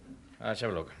 Let's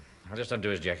have a look. I'll just undo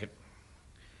his jacket.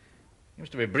 Seems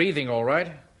to be breathing all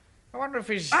right. I wonder if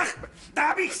he's...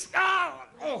 Damn it!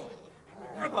 Oh!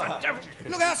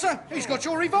 Look out, sir. He's got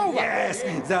your revolver. Yes,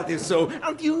 that is so.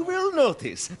 And you will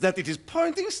notice that it is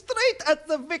pointing straight at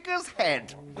the vicar's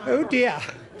head. Oh, dear.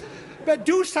 But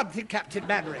do something, Captain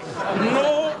Mannering.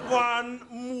 No one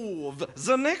move.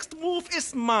 The next move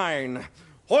is mine.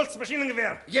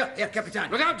 Holzmaschinengewehr. Yeah,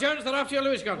 Captain. Look out, Jones, they're after your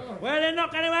Lewis gun. Well, they're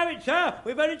not going to have it, sir.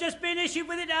 We've only just been issued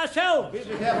with it ourselves.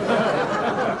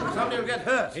 Somebody will get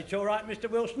hurt. It's all right, Mr.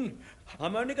 Wilson.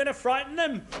 I'm only going to frighten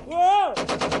them. Whoa!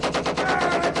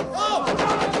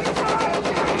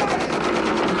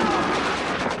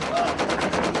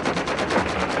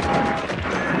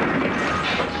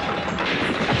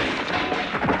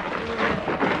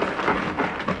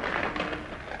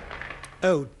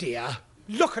 Oh, dear.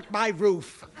 Look at my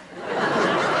roof.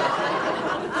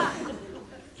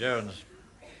 Jones,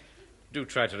 do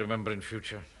try to remember in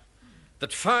future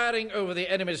that firing over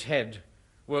the enemy's head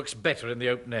works better in the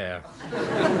open air.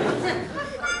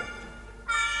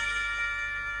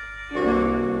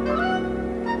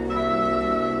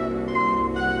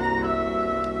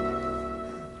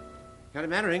 Captain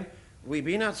Mannering, we've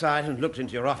been outside and looked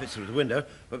into your office through the window,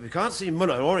 but we can't see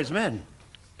Muller or his men.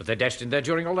 But they dashed in there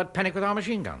during all that panic with our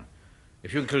machine gun.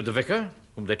 If you include the vicar,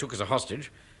 whom they took as a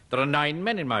hostage, there are 9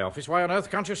 men in my office. Why on earth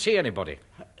can't you see anybody?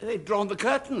 They've drawn the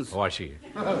curtains. Oh, I see.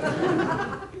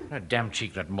 That damn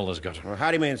cheek that Muller's got. Well, how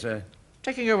do you mean, sir?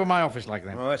 Taking over my office like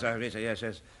that. Oh, yes,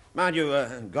 yes. Mind you,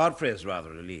 Godfrey's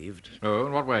rather relieved. Oh,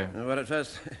 in what way? Well, at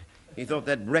first, he thought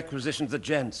that requisitioned the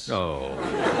gents. Oh.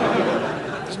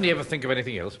 Doesn't he ever think of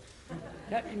anything else?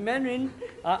 Captain Mannering,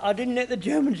 I didn't let the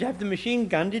Germans have the machine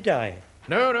gun, did I?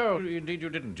 No, indeed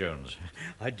you didn't, Jones.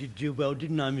 I did do well,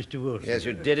 didn't I, Mr. Wilson? Yes,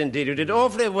 you did indeed. You did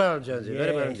awfully well, Jonesy.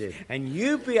 Very well indeed. And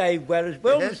you behaved well as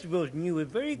well, Yes. Mr. Wilson. You were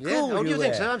very cool. Yes. Oh, do you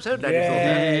think so? I'm so glad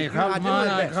Hey, you thought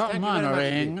that. Captain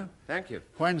Mannering. Thank you.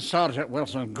 When Sergeant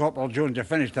Wilson and Corporal Jones have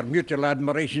finished their Mutual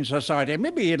Admiration Society,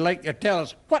 maybe you'd like to tell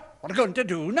us what we're going to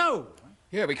do now.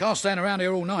 Yeah, we can't stand around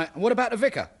here all night. And what about the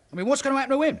vicar? I mean, what's going to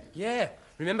happen to him? Yeah.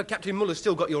 Remember, Captain Muller's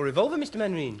still got your revolver, Mr.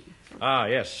 Mannering. Ah,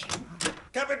 yes.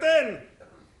 Captain,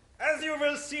 as you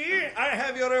will see, I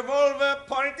have your revolver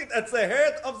pointed at the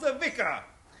head of the vicar.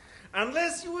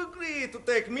 Unless you agree to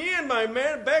take me and my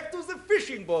men back to the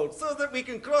fishing boat so that we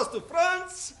can cross to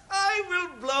France, I will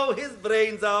blow his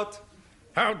brains out.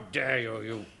 How dare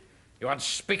you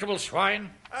unspeakable swine?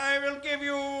 I will give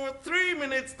you 3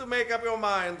 minutes to make up your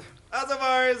mind.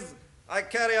 Otherwise, I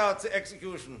carry out the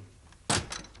execution.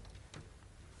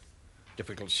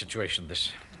 Difficult situation,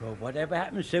 this. Well, whatever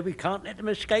happens, sir, we can't let them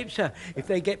escape, sir. If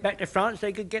they get back to France,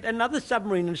 they could get another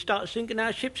submarine and start sinking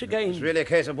our ships again. It's really a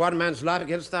case of one man's life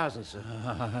against thousands, sir.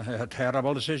 A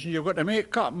terrible decision you've got to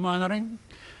make, Captain Mannering.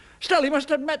 Still, you must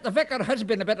admit the vicar has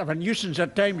been a bit of a nuisance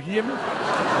at times, you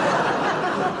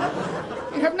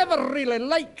have never really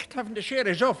liked having to share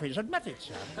his office, admit it,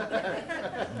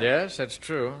 sir. Yes, that's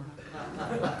true.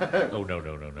 Oh,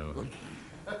 no.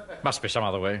 Must be some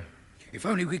other way. If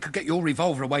only we could get your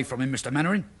revolver away from him, Mr.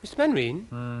 Mannering. Mr.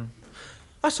 Mannering?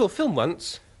 I saw a film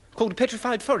once called A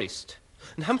Petrified Forest.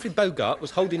 And Humphrey Bogart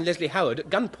was holding Leslie Howard at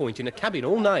gunpoint in a cabin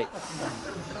all night.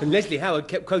 And Leslie Howard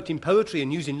kept quoting poetry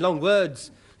and using long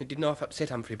words. It didn't half upset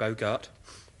Humphrey Bogart.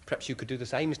 Perhaps you could do the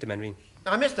same, Mr. Mannering.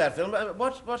 I missed that film.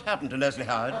 What happened to Leslie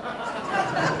Howard?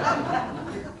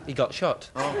 He got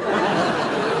shot.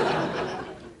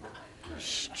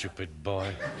 Stupid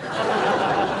boy.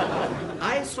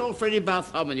 I saw Freddie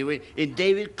Bartholomew in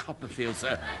David Copperfield,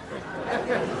 sir.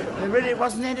 There really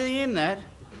wasn't anything in that.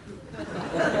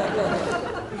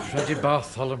 Freddie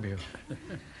Bartholomew.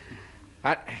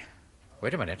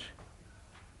 Wait a minute.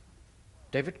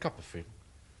 David Copperfield.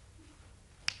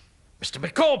 Mr.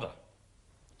 Micawber.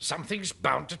 Something's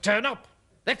bound to turn up.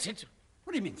 That's it.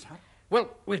 What do you mean, sir?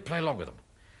 Well, we'll play along with them.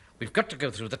 We've got to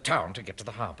go through the town to get to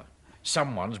the harbour.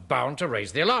 Someone's bound to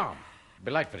raise the alarm. It'll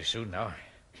be light very soon now.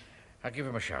 I'll give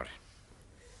him a shout.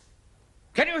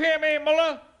 Can you hear me,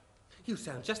 Muller? You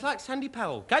sound just like Sandy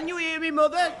Powell. Can you hear me,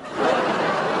 Mother?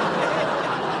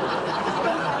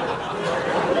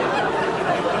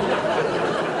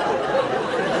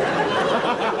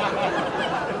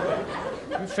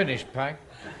 You finished, Pike?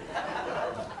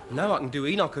 Now I can do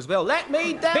Enoch as well. Let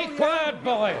me down! Be quiet,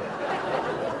 boy!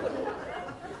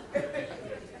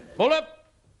 Pull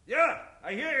up! Yeah,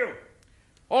 I hear you.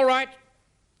 All right.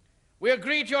 We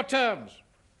agree to your terms.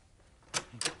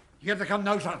 Here they come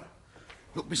now, sir.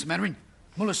 Look, Mr. Mannering,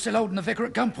 Muller's still holding the vicar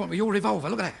at gunpoint with your revolver.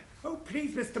 Look at that. Oh,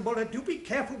 please, Mr. Muller, do be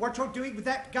careful what you're doing with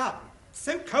that gun. It's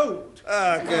so cold.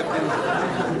 Ah,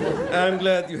 Captain. I'm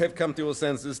glad you have come to your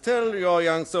senses. Tell your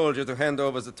young soldier to hand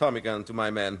over the Tommy gun to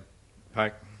my man.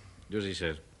 Pike, do as he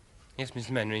says. Yes,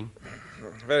 Mr. Mannering.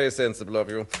 Very sensible of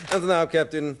you. And now,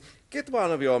 Captain, get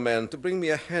one of your men to bring me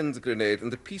a hand grenade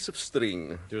and a piece of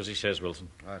string. Do as he says, Wilson.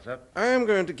 Right, sir. I am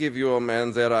going to give your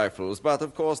men their rifles, but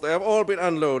of course they have all been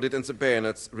unloaded and the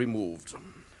bayonets removed.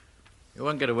 You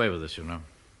won't get away with this, you know.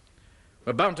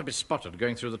 We're bound to be spotted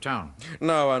going through the town.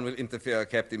 No one will interfere,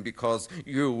 Captain, because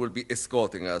you will be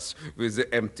escorting us with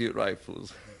the empty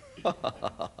rifles.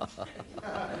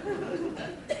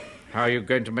 How are you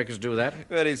going to make us do that?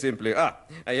 Very simply. And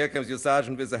here comes your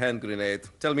sergeant with a hand grenade.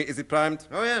 Tell me, is it primed?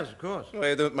 Oh, yes, of course. Oh,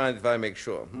 you don't mind if I make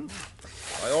sure?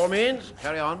 By all means,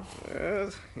 carry on.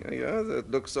 Yes, yeah, that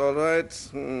looks all right.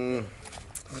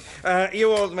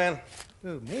 You old man.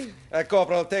 Oh, me?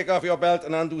 Corporal, take off your belt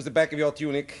and undo the back of your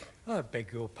tunic. I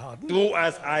beg your pardon? Do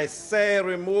as I say.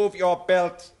 Remove your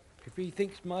belt. If he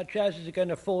thinks my trousers are going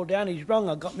to fall down, he's wrong.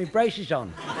 I've got my braces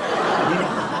on.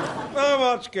 Now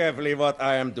watch carefully what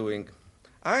I am doing.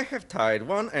 I have tied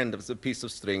one end of the piece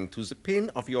of string to the pin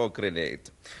of your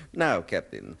grenade. Now,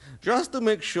 Captain, just to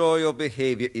make sure your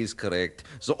behavior is correct,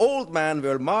 the old man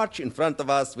will march in front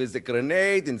of us with the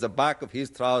grenade in the back of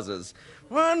his trousers.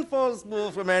 One false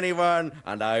move from anyone,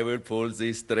 and I will pull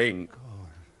the string.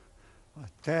 A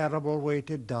terrible way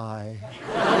to die.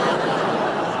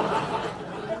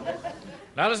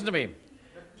 Now listen to me.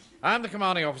 I'm the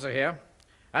commanding officer here,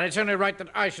 and it's only right that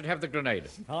I should have the grenade.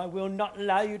 I will not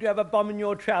allow you to have a bomb in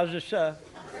your trousers, sir.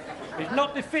 It's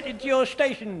not befitted to your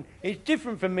station. It's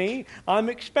different from me. I'm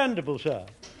expendable, sir.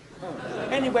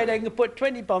 Anyway, they can put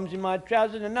 20 bombs in my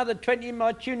trousers, another 20 in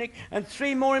my tunic, and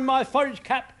 3 more in my forage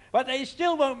cap, but they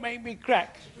still won't make me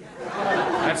crack.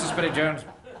 That's the spirit, Jones.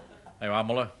 There you are,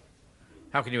 Muller.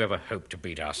 How can you ever hope to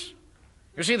beat us?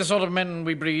 You see the sort of men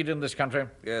we breed in this country?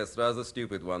 Yes, rather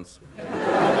stupid ones.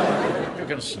 You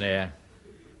can sneer.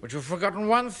 But you've forgotten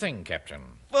one thing, Captain.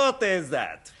 What is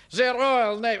that? The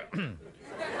Royal Navy.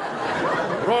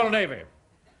 Royal Navy.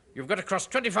 You've got to cross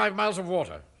 25 miles of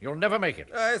water. You'll never make it.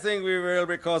 I think we will,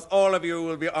 because all of you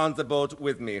will be on the boat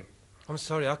with me. I'm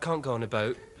sorry, I can't go on a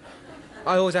boat.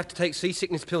 I always have to take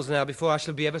seasickness pills now before I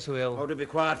shall be ever so ill. Oh, do be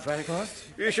quiet, Frank.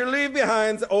 You shall leave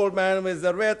behind the old man with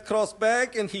the Red Cross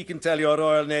bag, and he can tell your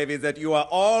Royal Navy that you are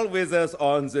all with us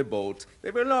on the boat.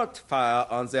 They will not fire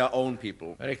on their own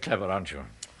people. Very clever, aren't you?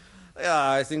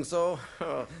 Yeah, I think so.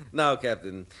 Now,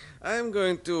 Captain, I'm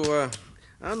going to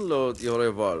unload your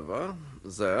revolver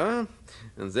there,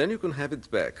 and then you can have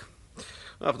it back.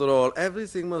 After all,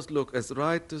 everything must look as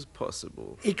right as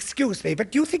possible. Excuse me,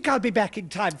 but do you think I'll be back in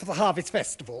time for the Harvest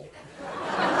Festival?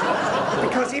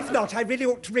 Because if not, I really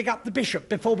ought to ring up the bishop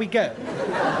before we go.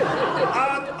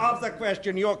 Out of the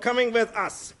question. You're coming with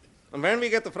us. And when we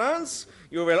get to France,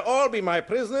 you will all be my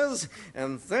prisoners,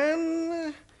 and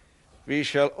then we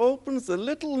shall open the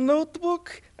little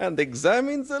notebook and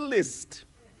examine the list.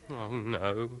 Oh,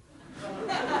 no.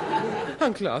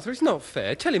 Uncle Arthur, it's not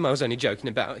fair. Tell him I was only joking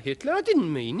about Hitler. I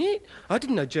didn't mean it. I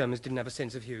didn't know Germans didn't have a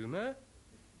sense of humour.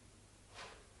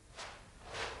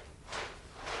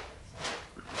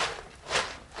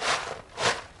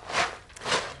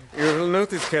 You will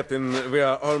notice, Captain, we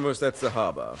are almost at the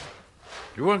harbour.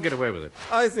 You won't get away with it.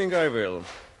 I think I will.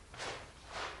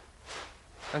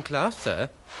 Uncle Arthur?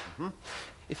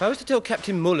 If I was to tell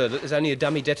Captain Muller that there's only a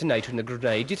dummy detonator in the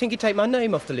grenade, do you think he'd take my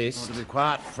name off the list? Oh, to be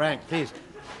quiet, Frank, please.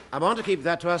 I want to keep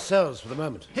that to ourselves for the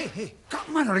moment. Hey,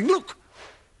 Captain Mannering, look!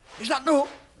 Is that no?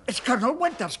 It's Colonel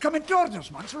Winters coming towards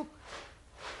us, man. Look.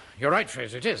 You're right,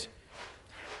 Fraser, it is.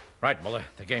 Right, Muller,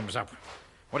 the game's up.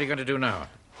 What are you going to do now?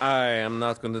 I am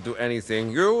not going to do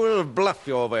anything. You will bluff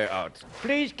your way out.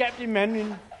 Please, Captain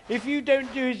Mannering, if you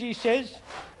don't do as he says,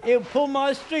 he'll pull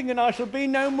my string and I shall be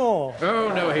no more. Oh,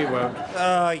 no, he won't.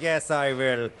 Oh, yes, I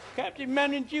will. Captain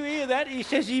Mannering, do you hear that? He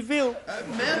says he will.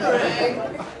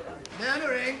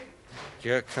 Mannering!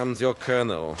 Here comes your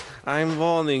colonel. I'm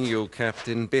warning you,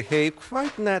 Captain. Behave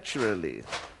quite naturally.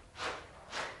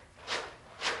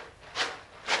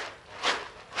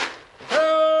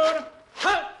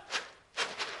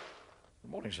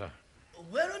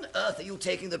 Where on earth are you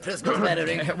taking the prisoners,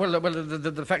 Mannering? Well,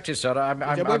 the fact is, sir,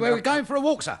 We're going for a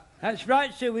walk, sir. That's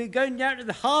right, sir. We're going down to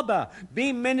the harbour.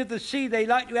 Being men of the sea, they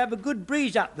like to have a good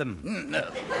breeze up them.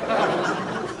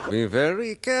 Be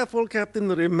very careful, Captain.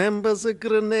 Remember the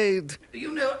grenade.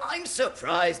 You know, I'm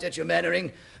surprised at you,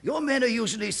 Mannering. Your men are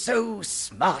usually so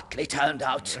smartly turned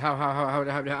out. How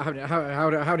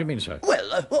do you mean, sir?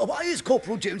 Well, why is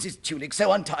Corporal Jones's tunic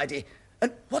so untidy?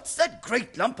 And what's that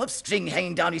great lump of string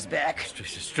hanging down his back?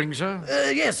 String, sir?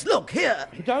 Yes, look, here.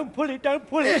 Don't pull it, don't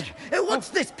pull it. What's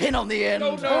this pin on the end?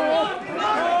 Oh,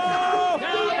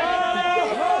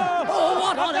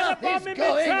 what on earth is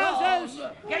going on?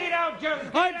 Get it out, Jones.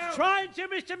 I'm trying to,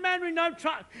 Mr. Mannering. I'm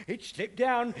trying. It slipped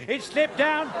down. It slipped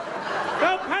down.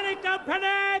 Don't panic, don't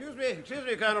panic. Excuse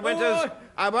me, Colonel Winters.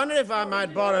 I wonder if I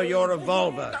might borrow your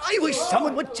revolver. I wish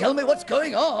someone would tell me what's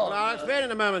going on. Well, I'll explain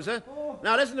in a moment, sir.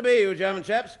 Now, listen to me, you German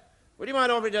chaps. Would you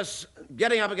mind awfully just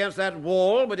getting up against that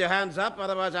wall with your hands up?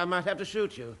 Otherwise, I might have to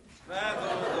shoot you.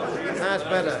 That's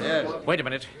better, yes. Wait a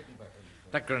minute.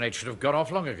 That grenade should have gone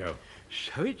off long ago.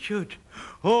 So it should.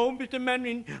 Oh, Mr.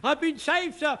 Mannering, I've been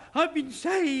saved, sir. I've been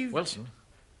saved. Wilson,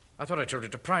 I thought I told you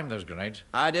to prime those grenades.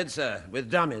 I did, sir, with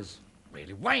dummies.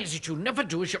 Really? Why is it you never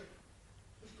do as you...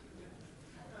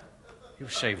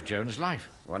 You've saved Jones' life.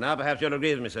 Well, now perhaps you'll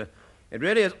agree with me, sir. It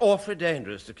really is awfully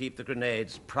dangerous to keep the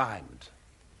grenades primed.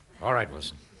 All right,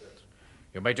 Wilson.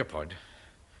 You made your point.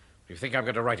 If you think I'm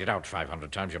going to write it out 500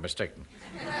 times, you're mistaken.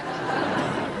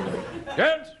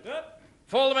 Jones,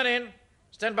 fall the men in.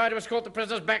 Stand by to escort the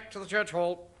prisoners back to the church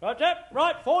hall.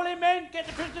 Right, fall in, men. Get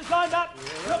the prisoners lined up.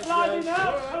 Look lively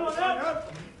now. Come on, now.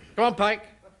 Come on, Pike.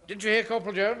 Didn't you hear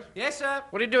Corporal Jones? Yes, sir.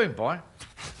 What are you doing, boy?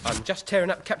 I'm just tearing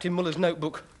up Captain Muller's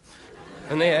notebook.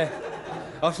 And there,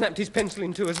 I've snapped his pencil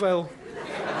in two as well.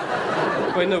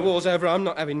 When the war's over, I'm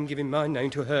not having given my name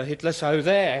to her Hitler, so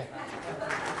there.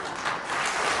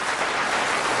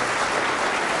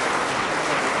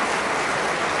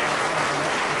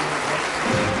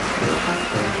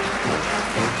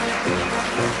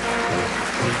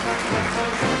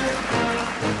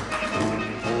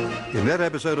 In that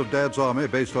episode of Dad's Army,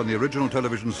 based on the original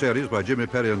television series by Jimmy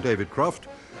Perry and David Croft,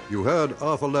 you heard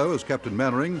Arthur Lowe as Captain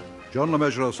Mannering, John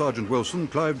LeMessurier as Sergeant Wilson,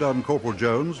 Clive Dunn Corporal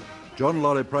Jones, John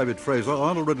Laurie Private Fraser,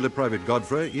 Arnold Ridley Private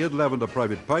Godfrey, Ian Lavender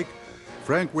Private Pike,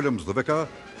 Frank Williams the Vicar,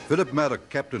 Philip Maddock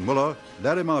Captain Muller,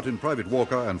 Larry Martin Private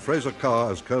Walker, and Fraser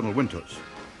Carr as Colonel Winters.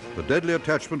 The Deadly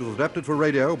Attachment was adapted for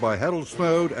radio by Harold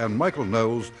Snowd and Michael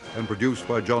Knowles and produced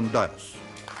by John Dias.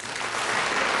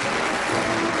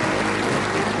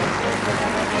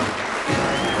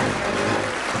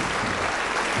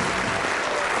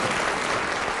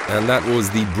 And that was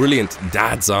the brilliant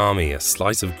Dad's Army, a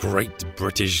slice of great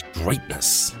British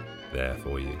greatness there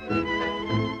for you.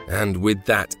 And with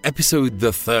that, episode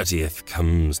the 30th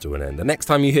comes to an end. The next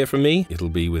time you hear from me, it'll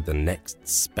be with the next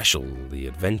special, The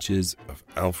Adventures of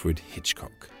Alfred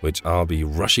Hitchcock, which I'll be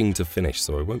rushing to finish,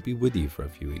 so I won't be with you for a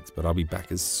few weeks, but I'll be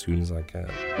back as soon as I can.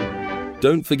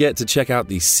 Don't forget to check out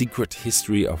the Secret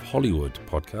History of Hollywood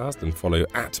podcast and follow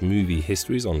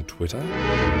 @MovieHistories on Twitter.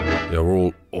 They're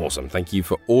all awesome. Thank you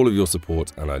for all of your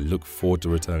support, and I look forward to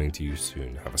returning to you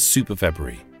soon. Have a super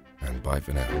February, and bye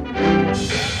for now.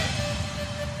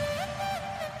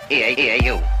 Here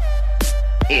you.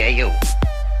 Here you.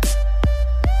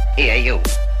 Here you.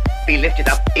 Be lifted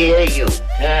up. Here you.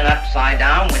 Turn upside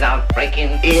down without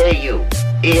breaking. Here you.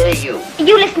 Here you.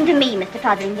 You listen to me, Mr.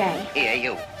 Fotheringay. Here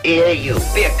you. Here you.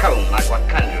 Be a comb like what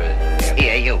conjurers.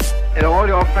 Here you. And all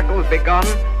your freckles be gone,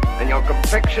 and your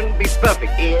complexion be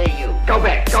perfect. Here you. Go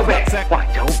back, go back. Why,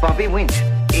 don't Bobby Winch.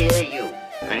 Here you.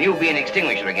 And you be an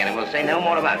extinguisher again, and we'll say no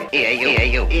more about it. Here you. Here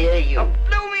you. Here you. A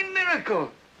blooming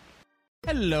miracle.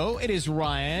 Hello, it is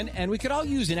Ryan, and we could all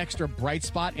use an extra bright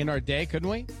spot in our day, couldn't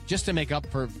we? Just to make up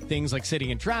for things like sitting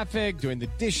in traffic, doing the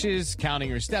dishes, counting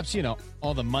your steps, you know,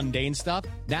 all the mundane stuff.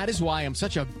 That is why I'm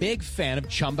such a big fan of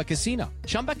Chumba Casino.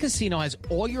 Chumba Casino has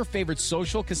all your favorite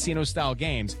social casino-style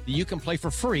games that you can play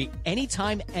for free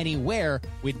anytime, anywhere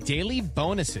with daily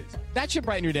bonuses. That should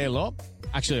brighten your day a little.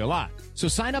 Actually, a lot. So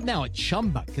sign up now at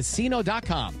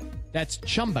ChumbaCasino.com. That's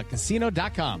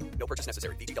ChumbaCasino.com. No purchase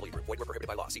necessary. VGW Group. Void where prohibited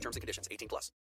by law. See terms and conditions. 18+.